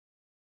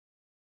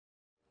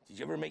Did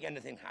you ever make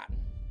anything happen?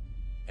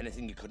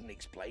 Anything you couldn't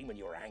explain when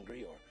you were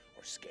angry or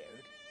scared?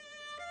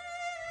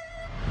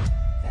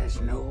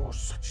 There's no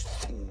such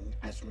thing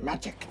as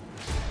magic.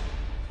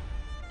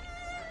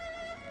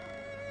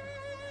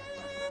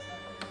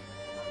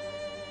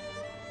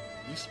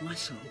 Yes, my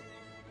soul.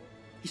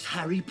 It's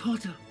Harry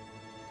Potter.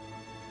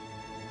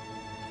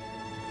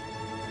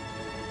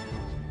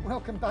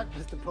 Welcome back,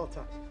 Mr.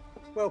 Potter.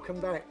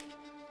 Welcome back.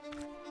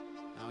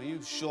 Now, are you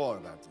sure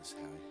about this,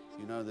 Harry?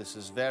 You know this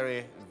is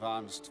very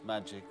advanced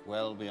magic,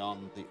 well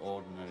beyond the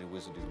ordinary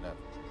wizarding level.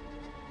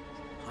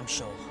 I'm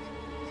sure.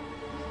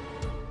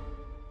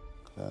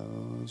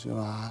 Close your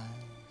eyes.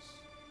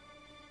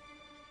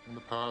 In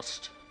the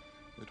past,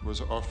 it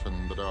was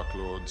often the Dark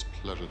Lord's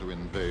pleasure to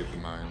invade the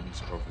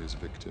minds of his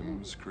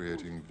victims,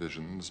 creating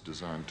visions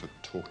designed to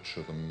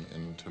torture them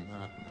into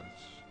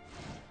madness.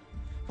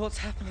 What's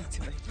happening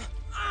to me?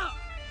 I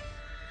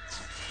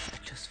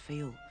just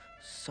feel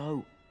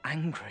so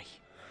angry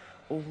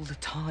all the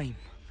time.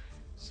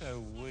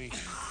 So weak.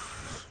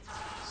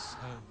 So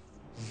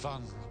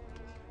vulnerable.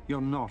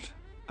 You're not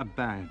a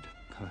bad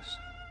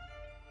person.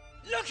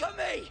 Look at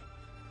me!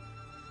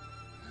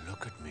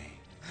 Look at me.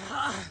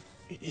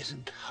 It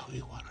isn't how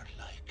you are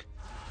like.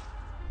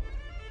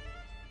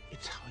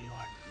 It's how you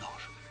are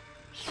not.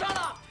 Shut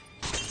up!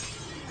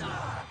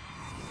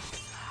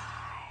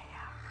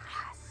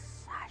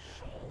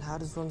 How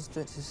does one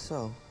stretch his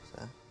soul,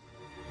 sir? I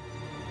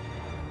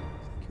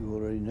think you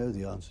already know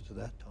the answer to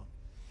that, Tom.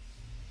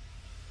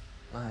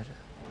 Murder.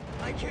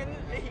 I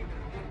couldn't leave.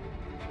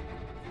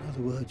 In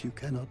other words, you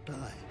cannot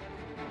die.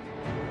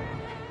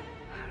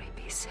 Harry,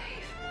 be safe.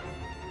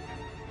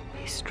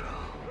 Be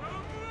strong.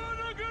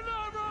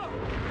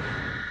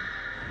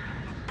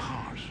 A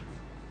part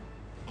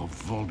of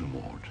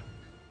Voldemort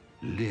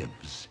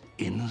lives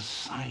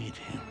inside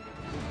him.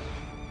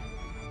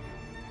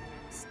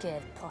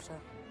 Scared, Potter?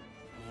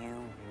 You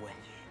wish.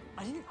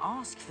 I didn't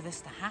ask for this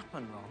to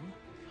happen, Ron.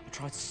 I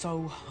tried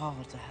so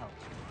hard to help,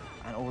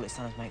 and all it's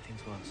done is make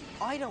things worse.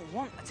 I don't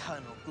want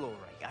eternal glory.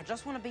 I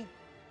just want to be...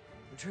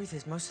 The truth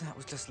is, most of that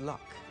was just luck.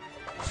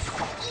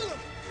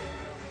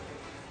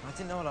 I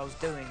didn't know what I was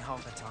doing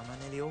half the time. I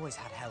nearly always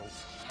had help.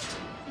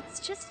 It's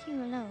just you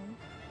alone.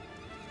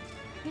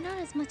 You're not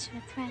as much of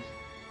a threat.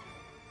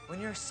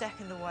 When you're a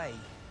second away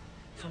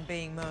from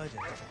being murdered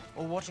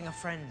or watching a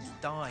friend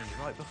die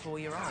right before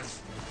your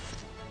eyes,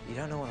 you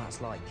don't know what that's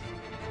like.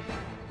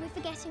 We're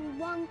forgetting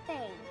one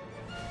thing.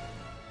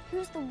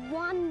 Who's the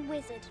one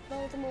wizard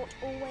Voldemort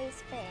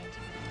always feared?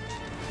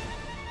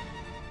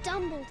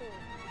 Dumbledore.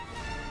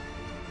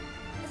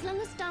 As long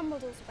as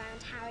Dumbledore's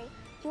around, Harry,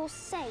 you're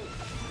safe.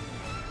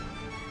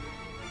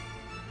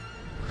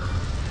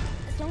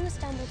 As long as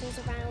Dumbledore's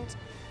around,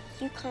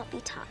 you can't be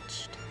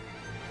touched.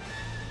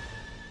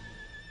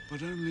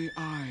 But only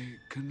I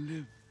can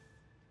live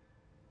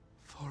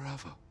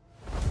forever.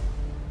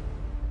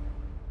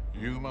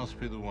 You must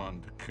be the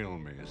one to kill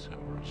me,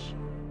 Severus.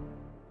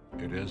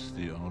 It is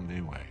the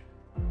only way.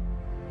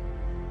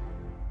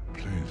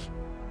 Please.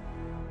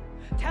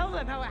 Tell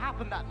them how it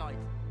happened that night.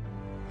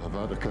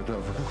 Avada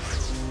Kedavra.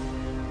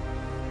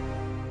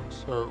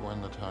 So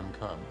when the time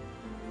comes,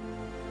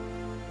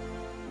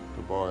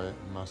 the boy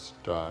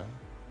must die.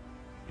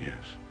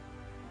 Yes,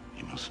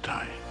 he must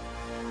die.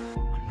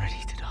 I'm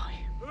ready to die.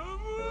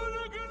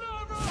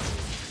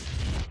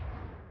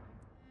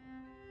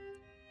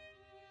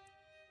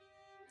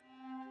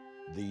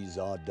 These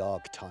are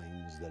dark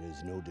times, there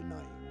is no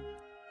denying.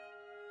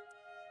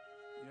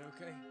 You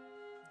okay?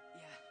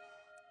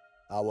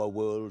 Yeah. Our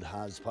world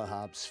has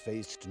perhaps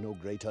faced no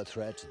greater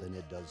threat than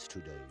it does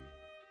today.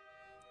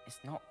 It's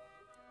not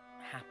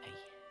happy,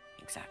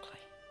 exactly.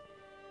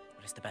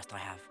 But it's the best I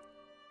have.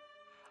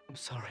 I'm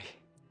sorry.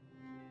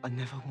 I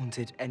never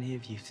wanted any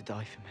of you to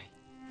die for me.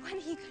 When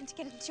are you going to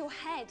get it into your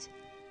head?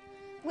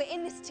 We're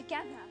in this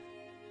together.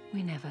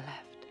 We never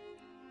left.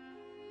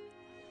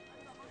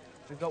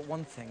 We've got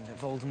one thing that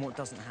Voldemort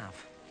doesn't have.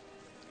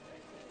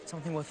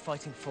 Something worth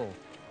fighting for.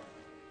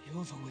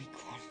 You're the weak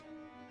one.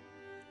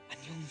 And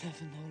you'll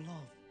never know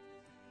love.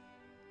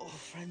 Or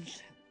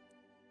friendship.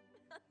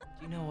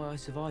 Do you know why I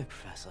survived,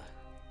 Professor?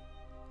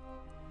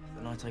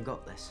 The night I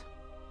got this.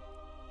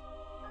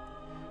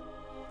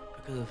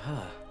 Because of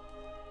her.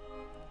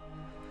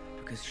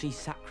 Because she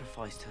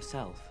sacrificed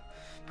herself.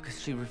 Because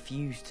she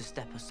refused to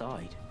step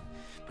aside.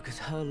 Because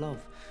her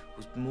love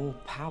was more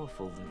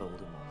powerful than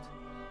Voldemort.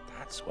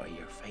 That's why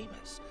you're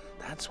famous.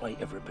 That's why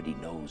everybody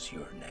knows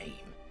your name.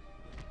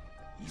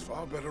 He's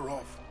far better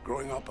off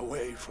growing up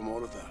away from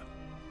all of that.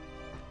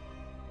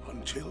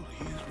 Until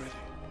he is ready.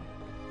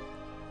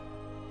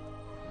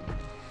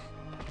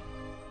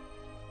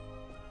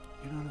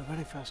 You know, the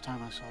very first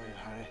time I saw you,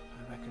 Harry,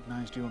 I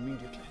recognized you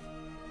immediately.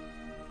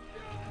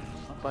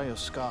 Not by your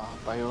scar,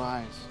 by your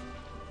eyes.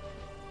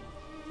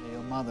 They're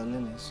your mother,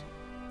 Lily's.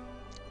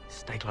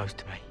 Stay close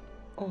to me.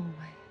 Always.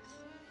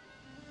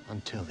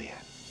 Until the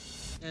end.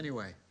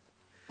 Anyway,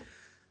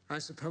 I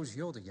suppose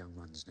you're the young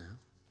ones now.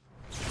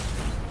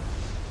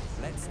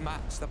 Let's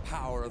match the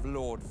power of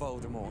Lord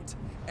Voldemort,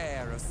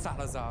 heir of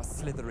Salazar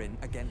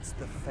Slytherin, against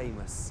the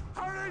famous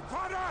Harry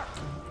Potter!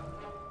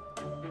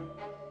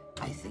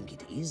 I think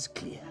it is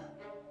clear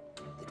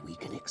that we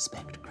can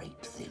expect great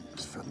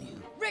things from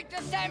you.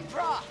 Rictus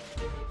Sempra!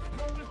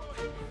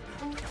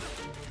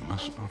 You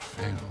must not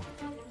fail.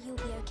 You'll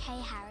be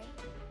okay, Harry.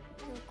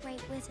 You're a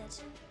great wizard.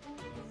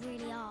 You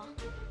really are.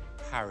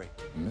 Harry.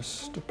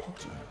 Mr.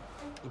 Potter.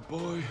 The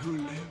boy who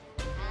lived.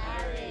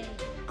 Harry.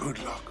 Good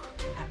luck.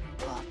 Harry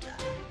Potter.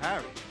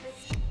 Harry.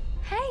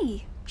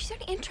 Hey, she's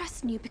only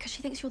interested in you because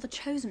she thinks you're the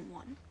chosen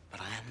one.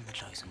 But I am the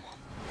chosen one.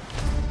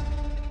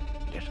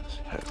 Let us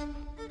hope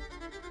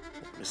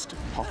that Mr.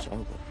 Potter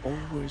will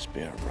always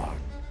be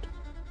around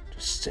to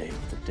save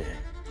the day.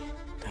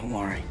 Don't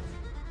worry.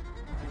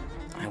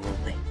 I will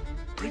be.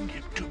 Bring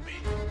him to me.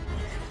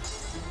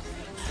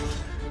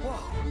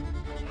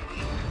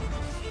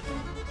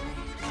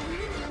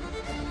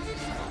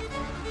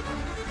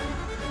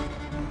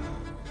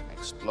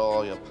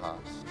 Explore your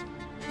past.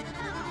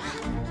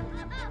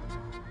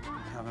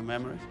 Have a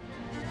memory?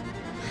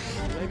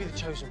 Maybe the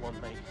chosen one,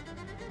 mate.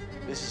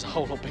 This is a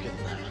whole lot bigger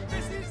than that.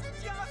 This is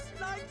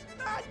just like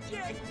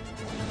magic!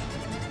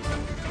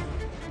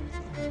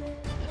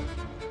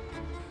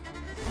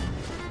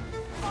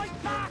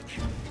 Fight back!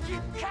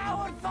 You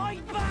coward,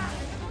 fight back!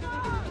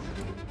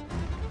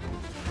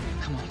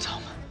 Come on,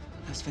 Tom.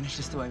 Let's finish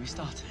this the way we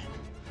started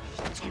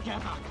it.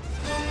 Together!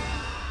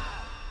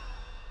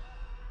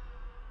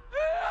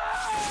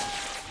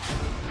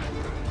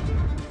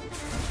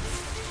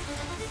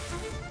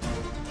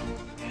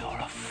 You're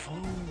a fool,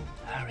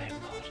 Harry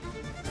Potter.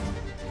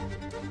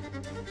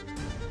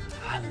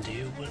 And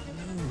you will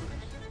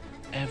lose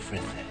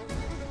everything.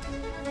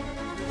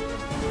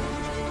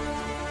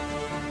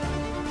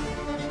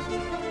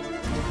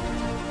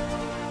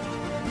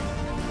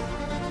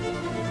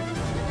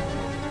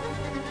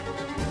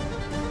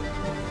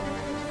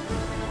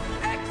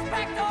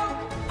 Expecto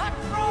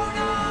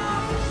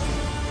Patronum!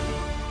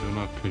 Do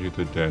not pity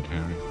the dead,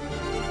 Harry.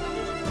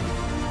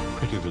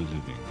 Pity the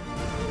living.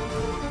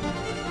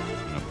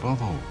 And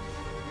above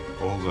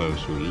all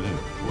those who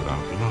live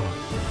without love.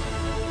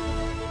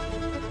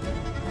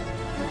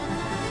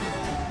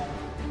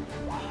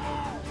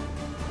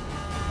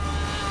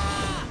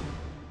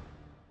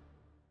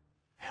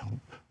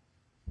 Help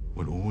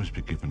will always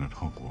be given at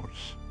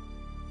Hogwarts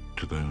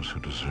to those who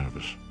deserve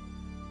it.